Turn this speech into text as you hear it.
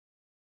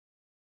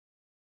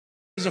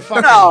He's a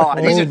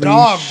fucking, he's a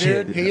dog,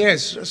 dude. He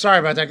is. Sorry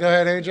about that. Go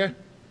ahead, AJ.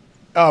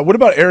 What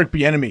about Eric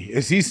Bieniemy?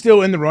 Is he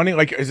still in the running?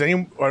 Like,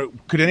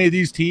 could any of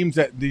these teams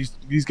that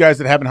these guys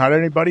that haven't hired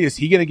anybody, is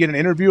he going to get an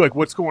interview? Like,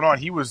 what's going on?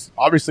 He was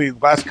obviously the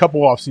last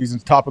couple off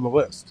seasons top of the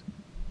list.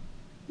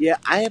 Yeah,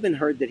 I haven't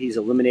heard that he's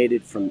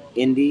eliminated from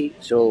Indy,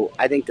 so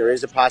I think there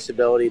is a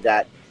possibility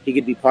that he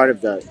could be part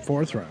of the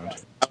 4th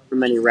round. However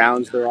many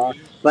rounds there are.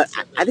 But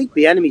I think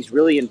Bieniemy's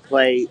really in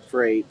play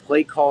for a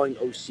play calling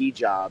OC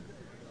job,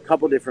 a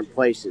couple different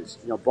places.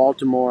 You know,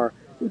 Baltimore,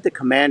 I think the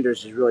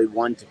Commanders is really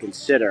one to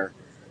consider.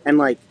 And,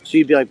 so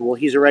you'd be like, well,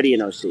 he's already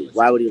an OC.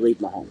 Why would he leave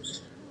Mahomes?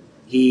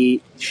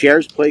 He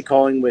shares play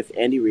calling with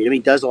Andy Reid. I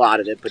mean, he does a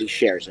lot of it, but he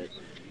shares it.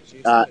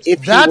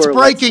 That's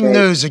breaking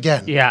news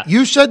again. Yeah.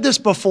 You said this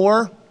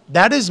before.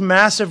 That is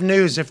massive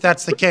news if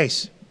that's the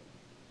case.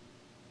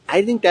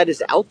 I think that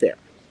is out there.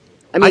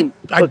 I mean,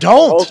 I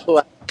don't.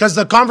 Because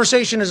the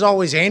conversation is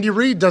always Andy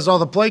Reid does all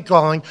the play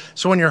calling.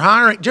 So when you're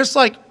hiring, just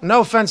like, no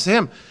offense to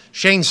him,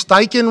 Shane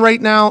Steichen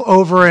right now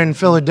over in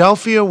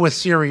Philadelphia with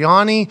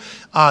Sirianni.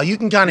 You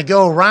can kind of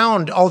go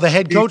around all the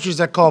head coaches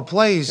that call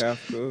plays.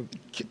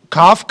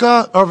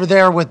 Kafka over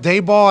there with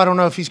Dayball. I don't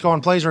know if he's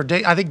calling plays or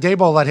I think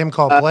Dayball let him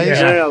call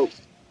plays. No.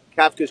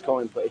 Kafka's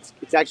calling plays.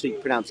 It's actually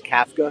pronounced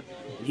Kafka,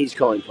 and he's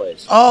calling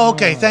plays. Oh,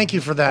 okay. Thank you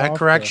for that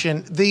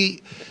correction.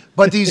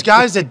 But these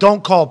guys that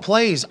don't call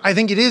plays, I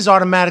think it is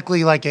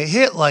automatically like a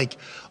hit. Like,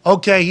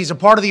 okay, he's a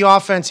part of the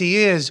offense, he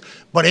is,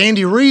 but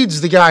Andy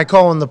Reid's the guy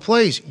calling the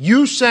plays.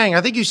 You saying,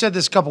 I think you said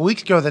this a couple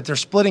weeks ago, that they're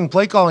splitting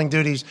play calling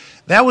duties.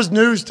 That was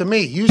news to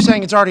me. You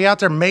saying it's already out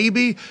there,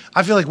 maybe.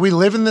 I feel like we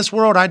live in this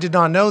world. I did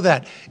not know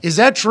that. Is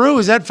that true?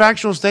 Is that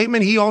factual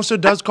statement? He also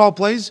does call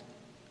plays?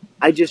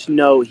 I just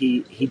know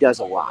he does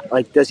a lot.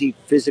 Like, does he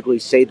physically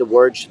say the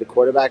words to the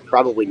quarterback?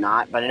 Probably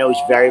not, but I know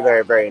he's very,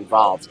 very, very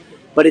involved.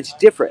 But it's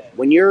different.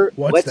 When you're,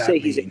 let's say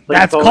he's a play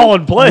That's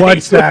calling plays.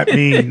 What's that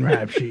mean,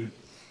 Rap Sheet?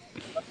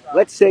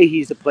 Let's say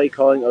he's a play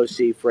calling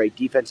OC for a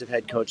defensive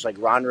head coach like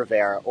Ron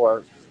Rivera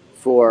or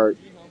for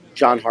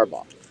John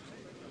Harbaugh.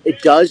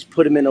 It does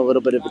put him in a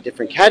little bit of a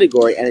different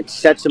category, and it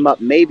sets him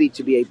up maybe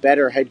to be a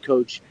better head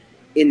coach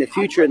in the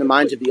future in the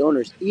minds of the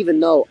owners,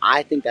 even though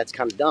I think that's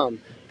kind of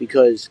dumb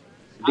because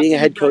being a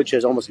head coach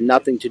has almost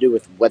nothing to do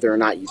with whether or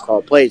not you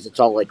call plays. It's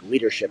all like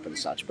leadership and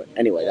such. But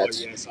anyway,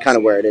 that's kind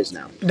of where it is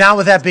now. Now,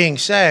 with that being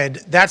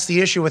said, that's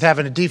the issue with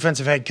having a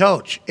defensive head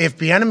coach. If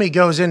Bieniemy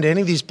goes into any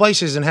of these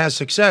places and has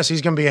success,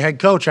 he's going to be a head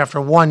coach after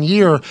 1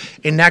 year,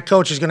 and that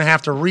coach is going to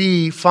have to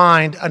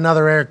re-find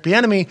another Eric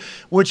Bieniemy,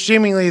 which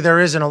seemingly there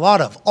isn't a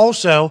lot of.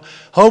 Also,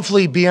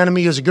 hopefully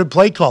Bieniemy is a good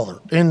play caller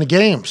in the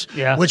games,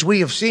 which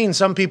we have seen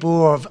some people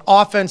who have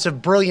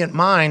offensive, brilliant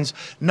minds,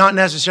 not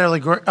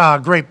necessarily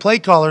great play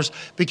callers,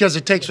 because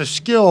it takes a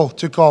skill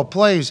to call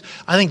plays.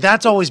 I think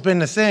that's always been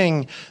the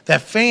thing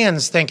that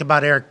fans think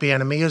about Eric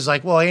Bieniemy is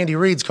like, well, Andy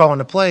Reid's calling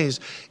the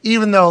plays,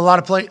 even though a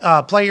lot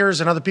of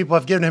players and other people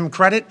have given him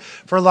credit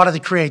for a lot of the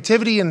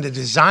creativity and the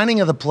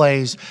designing of the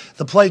plays.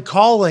 The play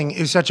calling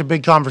is such a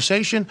big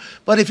conversation.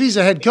 But if he's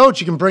a head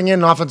coach, you can bring in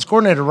an offense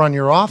coordinator to run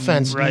your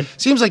offense. Right.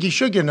 Seems like he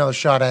should get another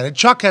shot at it.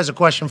 Chuck has a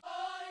question.